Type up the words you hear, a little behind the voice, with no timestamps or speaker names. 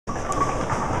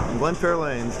Glen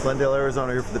Fairlanes, Glendale,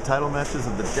 Arizona, here for the title matches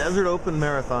of the Desert Open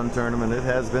Marathon Tournament. It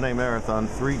has been a marathon.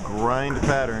 3 grind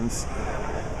patterns.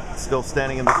 Still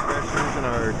standing in the scratch division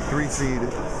are 3 seed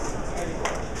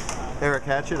Eric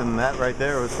Hatchett, and that right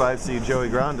there was 5 seed Joey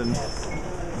Grondin.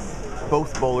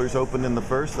 Both bowlers opened in the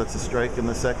first. That's a strike in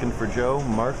the second for Joe.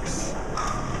 Marks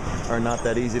are not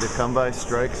that easy to come by.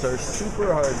 Strikes are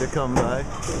super hard to come by.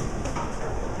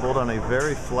 Bowled on a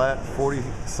very flat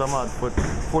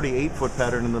 48 foot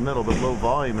pattern in the middle, but low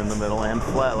volume in the middle and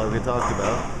flat like we talked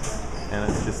about.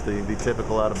 And it's just the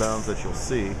typical out of bounds that you'll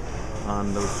see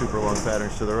on those super long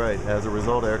patterns to the right. As a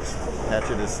result, Eric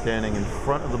Hatchett is standing in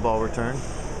front of the ball return.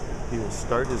 He will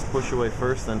start his push away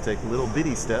first, then take little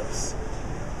bitty steps.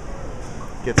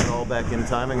 Gets it all back in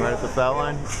timing right at the foul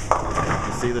line.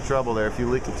 You see the trouble there. If you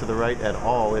leak it to the right at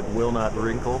all, it will not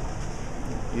wrinkle.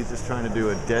 He's just trying to do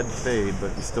a dead fade,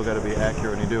 but you still got to be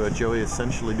accurate when you do it. Joey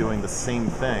essentially doing the same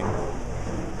thing.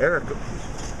 Eric,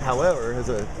 however, has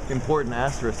an important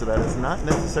asterisk to that. Has not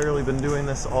necessarily been doing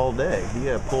this all day. He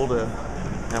pulled a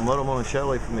Amleto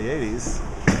Monticelli from the 80s,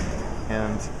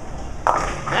 and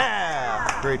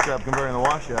great job converting the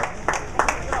washout.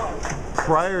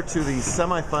 Prior to the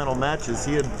semifinal matches,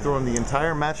 he had thrown the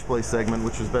entire match play segment,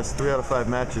 which was best 3 out of 5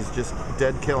 matches, just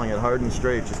dead killing it, hard and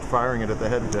straight, just firing it at the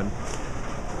head pin,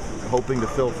 hoping to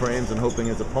fill frames and hoping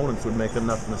his opponents would make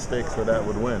enough mistakes where that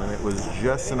would win. And it was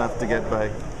just enough to get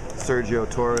by Sergio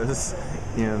Torres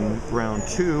in round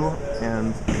 2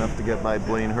 and enough to get by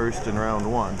Blaine Hurst in round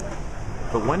 1.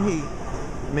 But when he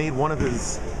made one of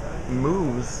his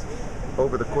moves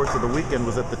over the course of the weekend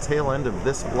was at the tail end of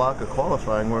this block of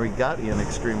qualifying, where he got in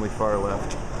extremely far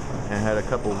left and had a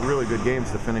couple really good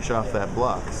games to finish off that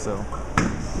block. So,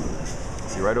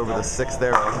 see right over the 6th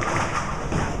arrow.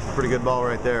 Pretty good ball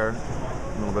right there. A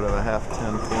little bit of a half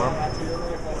 10 for him.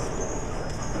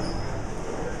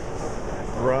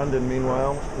 Grondin,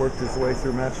 meanwhile, worked his way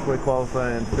through match play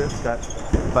qualifying 5th. Got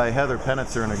by Heather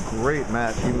Penitzer in a great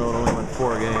match, even though it only went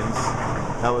 4 games.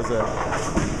 That was a...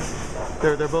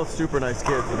 They're both super nice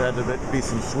kids. It had to be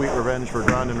some sweet revenge for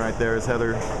Grondin right there, as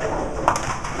Heather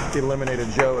eliminated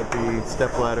Joe at the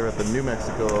stepladder at the New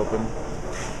Mexico Open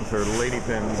with her lady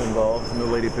pins involved. No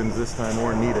lady pins this time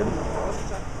or needed.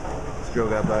 So Joe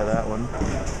got by that one.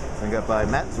 And got by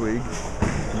Matt Zweig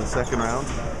in the 2nd round.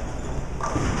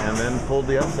 And then pulled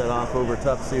the upset off over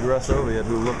top seed Russ Oviatt,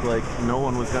 who looked like no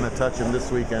one was going to touch him this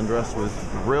weekend. Russ was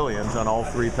brilliant on all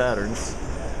 3 patterns.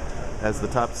 As the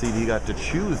top seed, he got to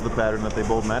choose the pattern that they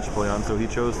bowled match play on, so he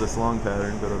chose this long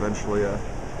pattern, but eventually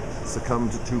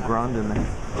succumbed to Grondin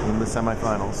in the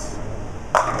semifinals.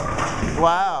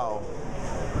 Wow!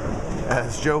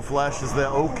 As Joe flashes the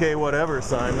okay whatever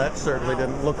sign, that certainly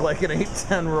didn't look like an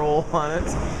 8-10 roll on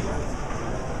it.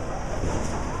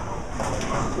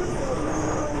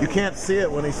 You can't see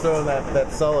it when he's throwing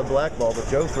that solid black ball, but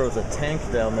Joe throws a tank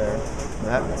down there.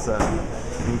 That's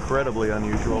incredibly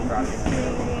unusual.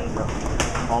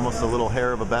 Almost a little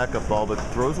hair of a backup ball, but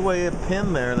throws away a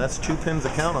pin there, and that's 2 pins a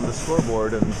count on the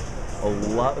scoreboard. And a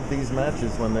lot of these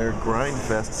matches, when they're grind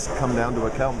fests, come down to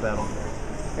a count battle.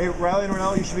 Hey, Riley and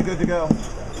Ronell, you should be good to go.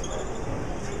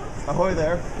 Ahoy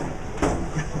there.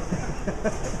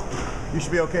 You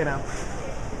should be okay now.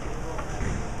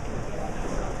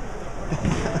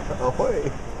 Ahoy.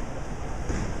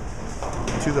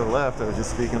 To the left, I was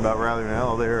just speaking about Riley and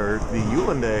Ronell. There are the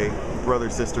Yulenday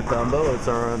brother-sister combo. It's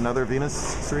another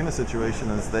Venus-Serena situation,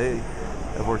 as they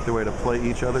have worked their way to play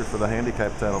each other for the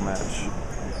handicap title match.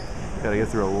 Got to get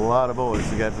through a lot of bowlers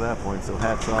to get to that point, so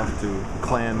hats off to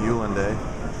Clan Yulenday.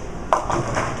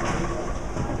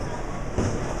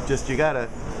 Just, you got to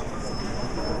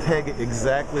peg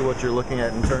exactly what you're looking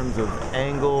at in terms of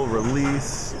angle,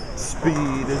 release,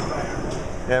 speed,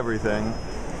 everything.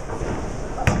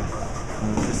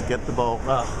 And just get the ball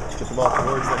towards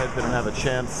the head pin and have a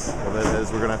chance of it, as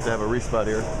we're going to have a respot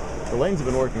here. The lanes have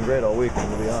been working great all weekend,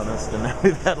 to be honest, and now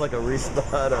we've had like a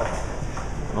respot,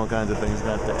 all kinds of things.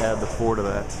 Going to have to add the 4 to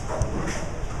that.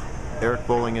 Eric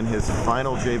bowling in his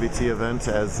final JBT event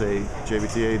as a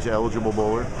JBT age eligible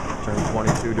bowler, turned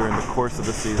 22 during the course of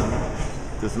the season.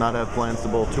 Does not have plans to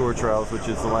bowl tour trials, which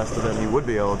is the last event he would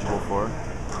be eligible for.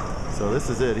 So this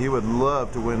is it. He would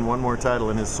love to win one more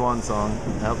title in his swan song.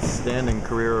 Outstanding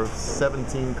career of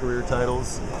 17 career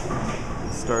titles.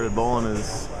 Started bowling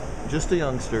as just a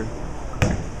youngster.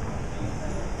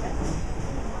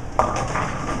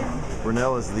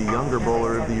 Brunel is the younger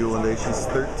bowler of the Yulenday. She's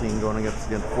 13, going against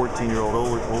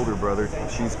 14-year-old older brother.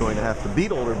 She's going to have to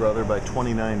beat older brother by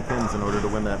 29 pins in order to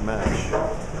win that match.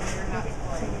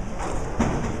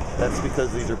 That's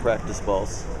because these are practice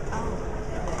balls.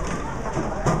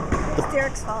 It's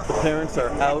Derek's fault. The parents are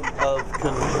out of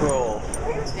control.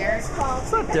 It's Derek's fault.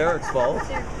 It's not Derek's fault.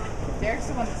 Derek's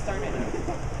the one that started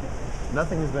it.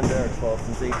 Nothing has been Derek's fault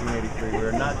since 1883.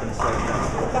 We're not going to start now.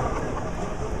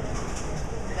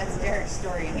 That's Derek's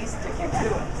story, and he's sticking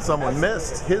to it. Someone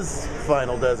missed his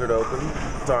final Desert Open.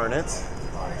 Darn it.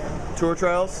 Tour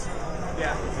trials?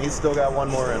 Yeah. He's still got one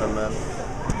more in him then.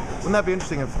 Wouldn't that be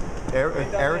interesting if Eric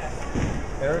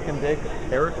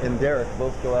and Derek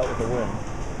both go out with a win?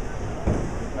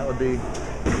 That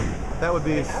would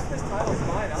be Half this title's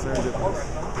mine. I'm going to hold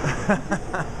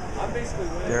right. I'm basically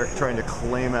winning. Derek trying to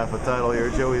claim half a title here.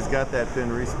 Joey's got that pin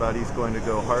respot. He's going to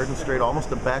go hard and straight,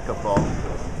 almost a backup ball.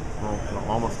 Well,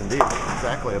 almost indeed.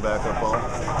 Exactly a backup ball.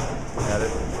 At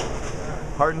it.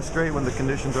 Hard and straight when the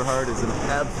conditions are hard is an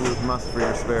absolute must for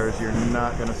your spares. You're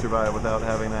not going to survive without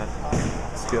having that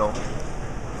skill.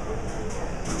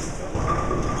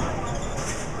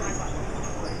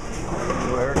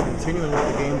 So Eric continuing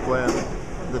with the game plan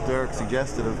that Derek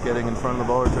suggested of getting in front of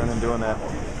the ball return and doing that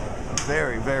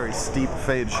very, very steep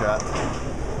fade shot.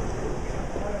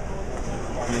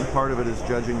 I mean, part of it is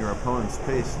judging your opponent's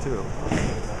pace too.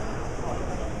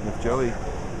 If Joey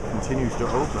continues to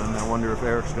open, I wonder if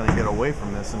Eric's going to get away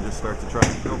from this and just start to try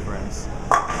to kill frames.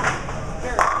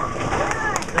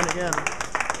 Then again,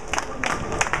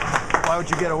 why would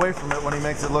you get away from it when he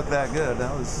makes it look that good?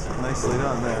 That was nicely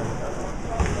done there.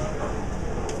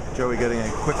 Joey getting a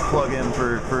quick plug in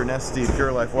for Nestea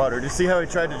Pure Life water. Did you see how he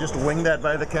tried to just wing that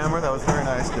by the camera? That was very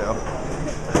nice, Joe.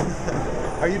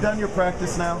 Are you done your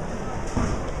practice now?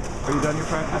 Are you done your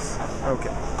practice?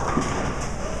 Okay.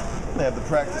 They have the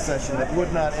practice session that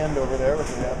would not end over there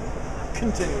with the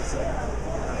continuously.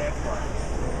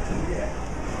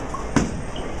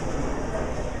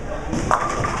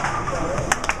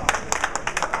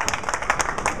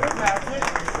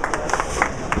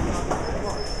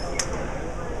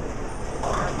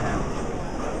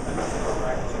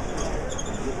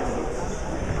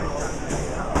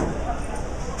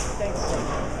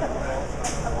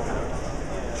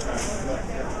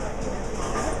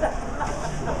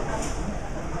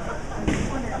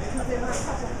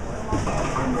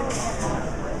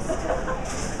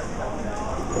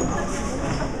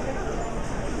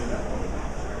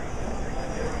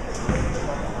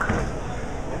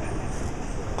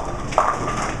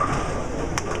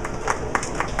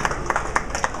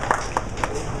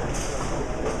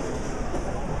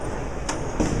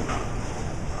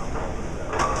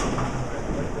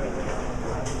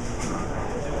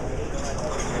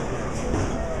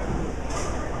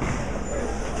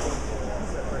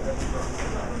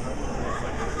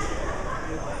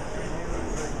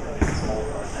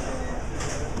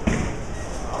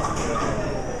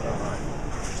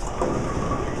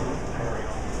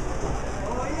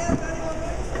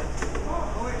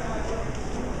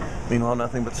 Meanwhile,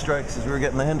 nothing but strikes as we were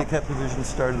getting the handicap division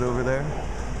started over there.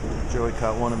 Joey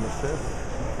caught one in the fifth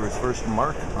for his first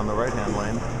mark on the right-hand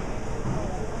lane,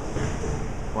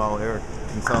 while Eric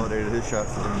consolidated his shot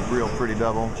for a real pretty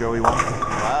double. Joey wanted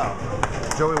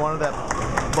that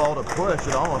ball to push.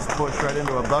 It almost pushed right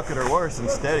into a bucket or worse.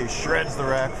 Instead, he shreds the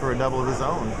rack for a double of his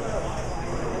own.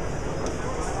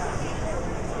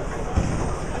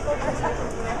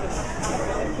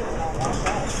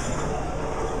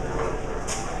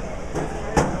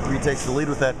 Takes the lead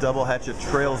with that double. Hatchet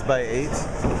trails by 8.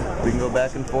 We can go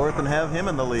back and forth and have him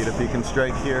in the lead if he can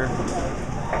strike here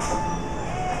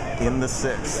in the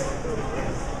 6th.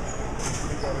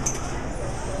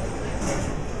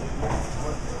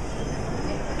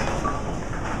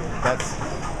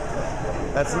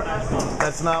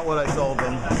 That's not what I told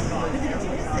them.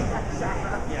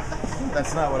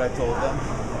 That's not what I told them.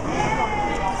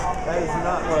 That is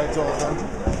not what I told them.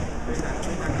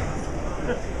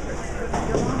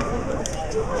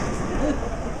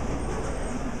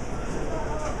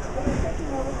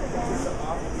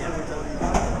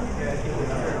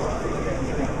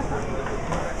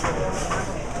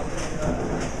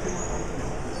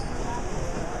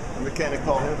 The mechanic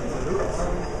called him and said, oops.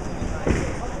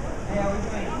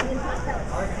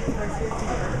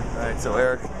 Alright, so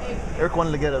Eric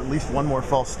wanted to get at least one more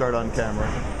false start on camera,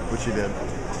 which he did.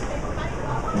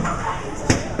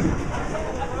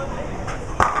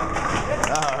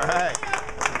 Alright.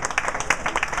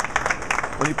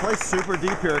 When you play super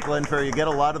deep here at Glenfair, you get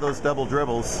a lot of those double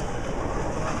dribbles.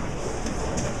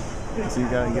 So you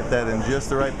gotta get that in just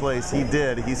the right place. He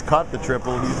did. He's caught the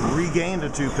triple. He's regained a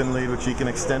 2-pin lead, which he can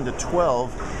extend to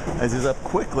 12 as he's up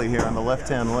quickly here on the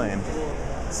left-hand lane.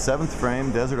 7th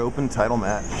frame Desert Open title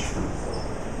match.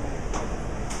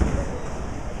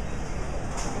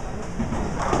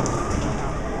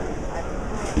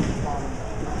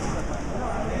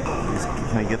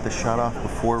 Can he get the shot off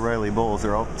before Riley bowls?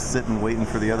 They're all sitting waiting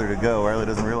for the other to go. Riley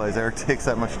doesn't realize Eric takes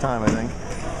that much time, I think.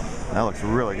 That looks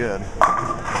really good.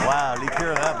 Wow, did he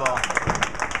cure that ball?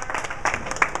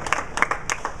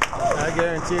 I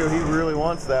guarantee you he really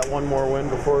wants that one more win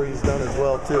before he's done as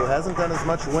well, too. Hasn't done as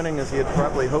much winning as he had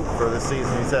probably hoped for this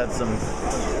season. He's had some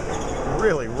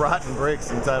really rotten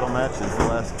breaks in title matches the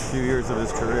last few years of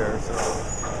his career, so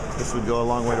this would go a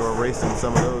long way to erasing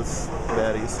some of those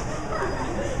baddies.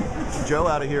 Joe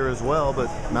out of here as well, but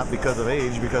not because of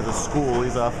age, because of school.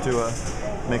 He's off to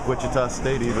make Wichita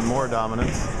State even more dominant.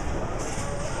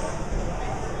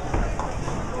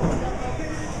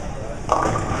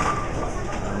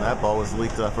 And that ball was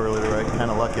leaked off early to right. Kind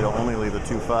of lucky to only leave the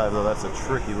 2-5, though that's a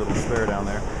tricky little spare down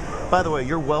there. By the way,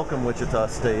 you're welcome, Wichita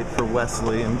State, for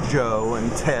Wesley and Joe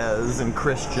and Tez and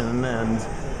Christian and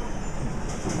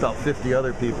about 50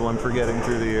 other people I'm forgetting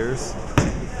through the years.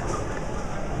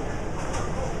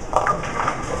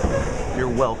 You're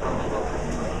welcome.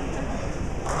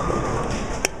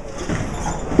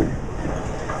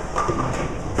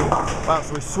 Wow,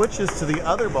 so he switches to the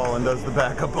other ball and does the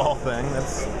backup ball thing.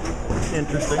 That's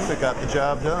interesting, but got the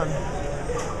job done.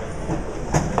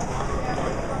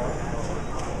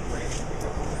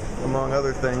 Among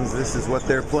other things, this is what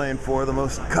they're playing for, the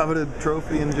most coveted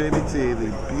trophy in JBT,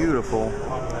 the beautiful,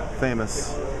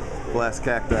 famous glass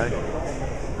cacti.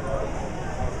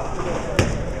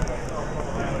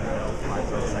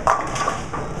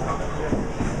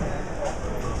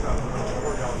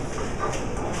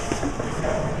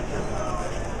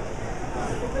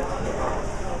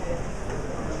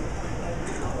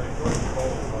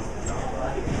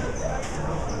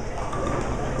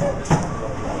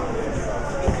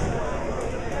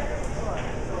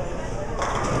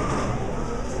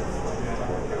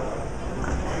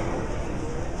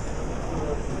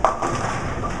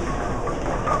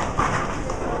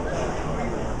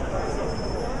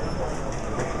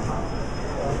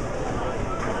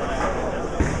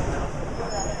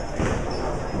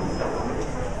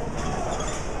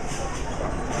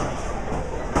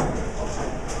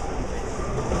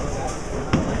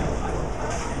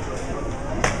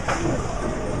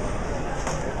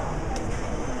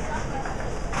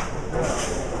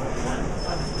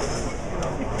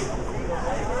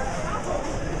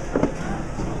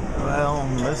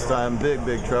 This time,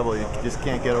 big trouble. You just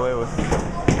can't get away with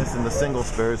missing the single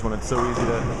spares when it's so easy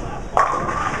to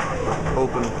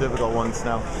open difficult ones.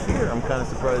 Now here, I'm kind of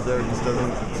surprised Eric just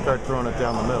doesn't start throwing it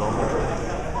down the middle.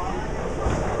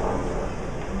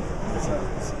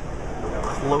 It's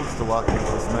close to locking up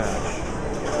this match.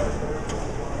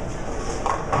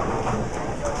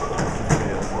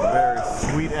 Very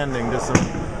sweet ending to some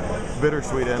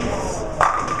bittersweet ends.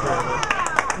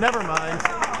 Never mind.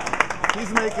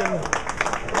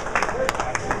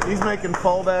 He's making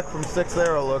fallback from 6th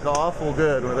arrow look awful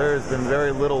good, where there has been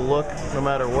very little look no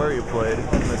matter where you played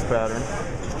in this pattern.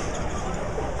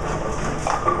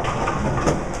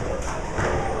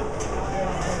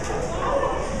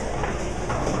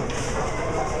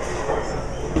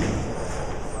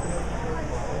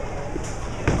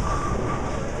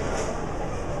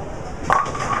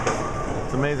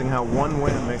 It's amazing how one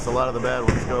win makes a lot of the bad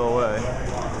ones go away.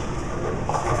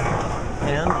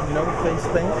 And no face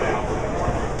paint.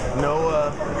 No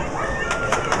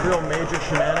real major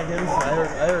shenanigans.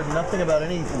 I heard nothing about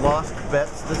any lost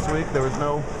bets this week. There was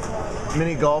no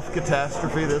mini golf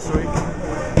catastrophe this week.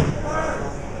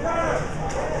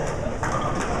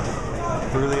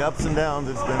 Through the ups and downs,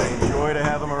 it's been a joy to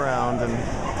have him around, and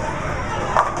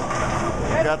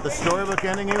he got the storybook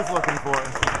ending he was looking for.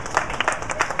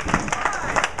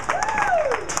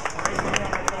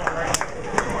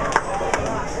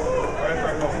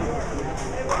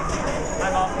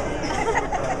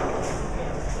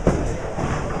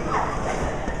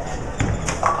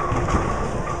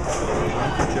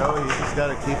 Got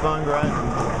to keep on grinding.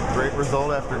 Great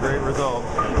result after great result.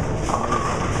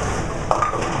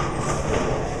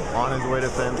 On his way to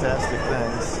fantastic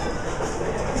things.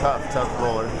 Tough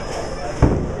bowler.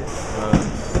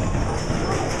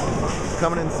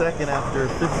 Coming in second after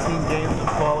 15 games of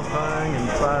qualifying and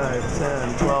 5,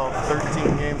 10, 12,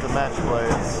 13 games of match play.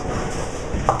 It's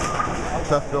a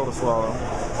tough pill to swallow.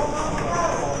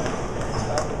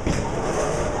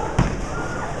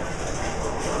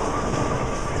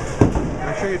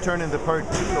 I'm sure you turn into part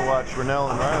 2 to watch Rennell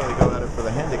and Riley go at it for the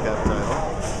handicap title.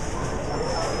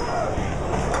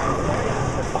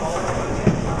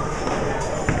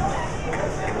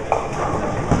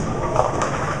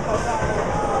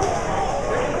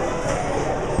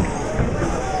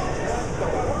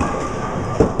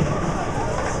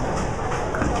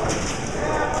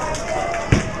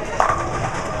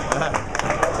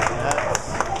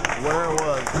 where it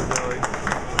was, Joey.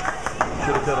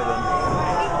 Should have, could have been.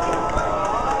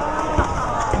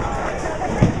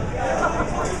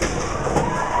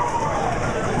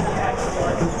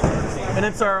 And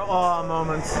it's our awe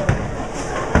moments.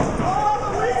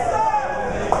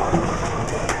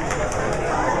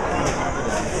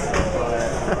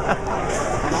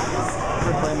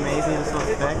 Amazing, this was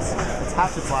fixed. It's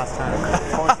Hatchet's last turn.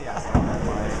 Of course he has to.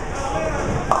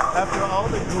 After all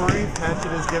the grief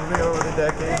Hatchet has given me over the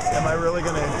decades, am I really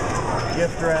going to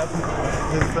gift wrap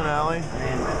his finale? I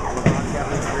mean, LeBron can't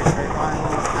lose 3 straight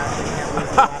finals. Hatchet can't lose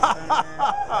the last tournament.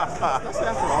 Especially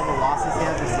after all the losses he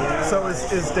had this year. So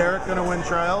is Derek going to win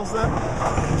trials then?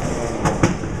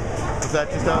 Is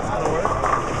that just how it's going to work?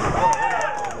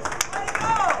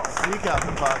 Sneak out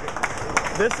the pocket.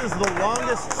 This is the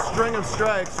longest string of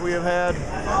strikes we have had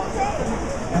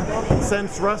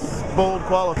since Rust Bold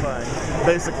qualifying,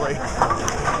 basically.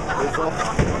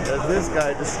 As this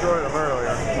guy destroyed him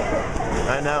earlier.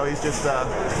 And now he's just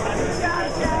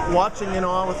watching in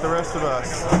awe with the rest of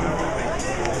us.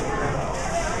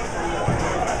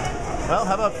 Well,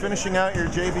 how about finishing out your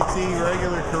JBT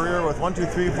regular career with 1, 2,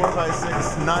 3, 4, 5,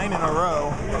 6, 9 in a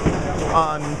row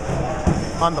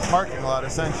on the parking lot,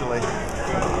 essentially.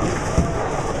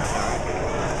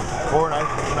 Or an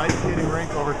ice skating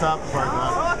rink over top the parking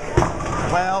lot.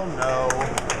 Well, no.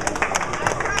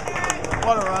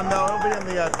 What a run, though. It'll be in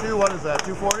the what is that,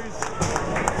 240s?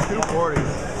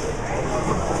 240s.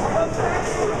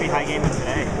 It'll be high game of the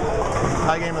day.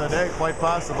 High game of the day, quite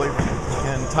possibly.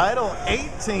 And title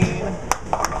 18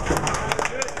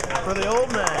 for the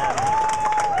old man.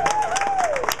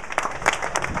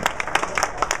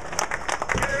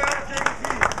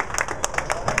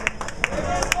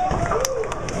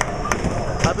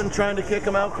 I've been trying to kick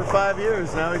him out for 5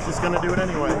 years. Now he's just going to do it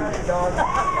anyway.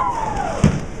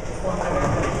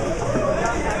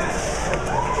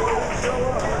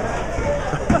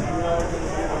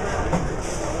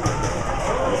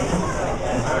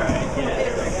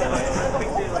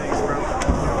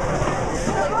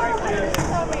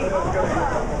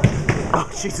 Oh,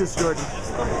 Jesus, Jordan.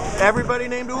 Everybody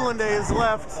named Ulanday is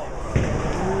left.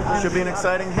 Should be an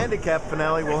exciting handicap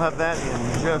finale. We'll have that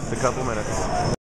in just a couple minutes.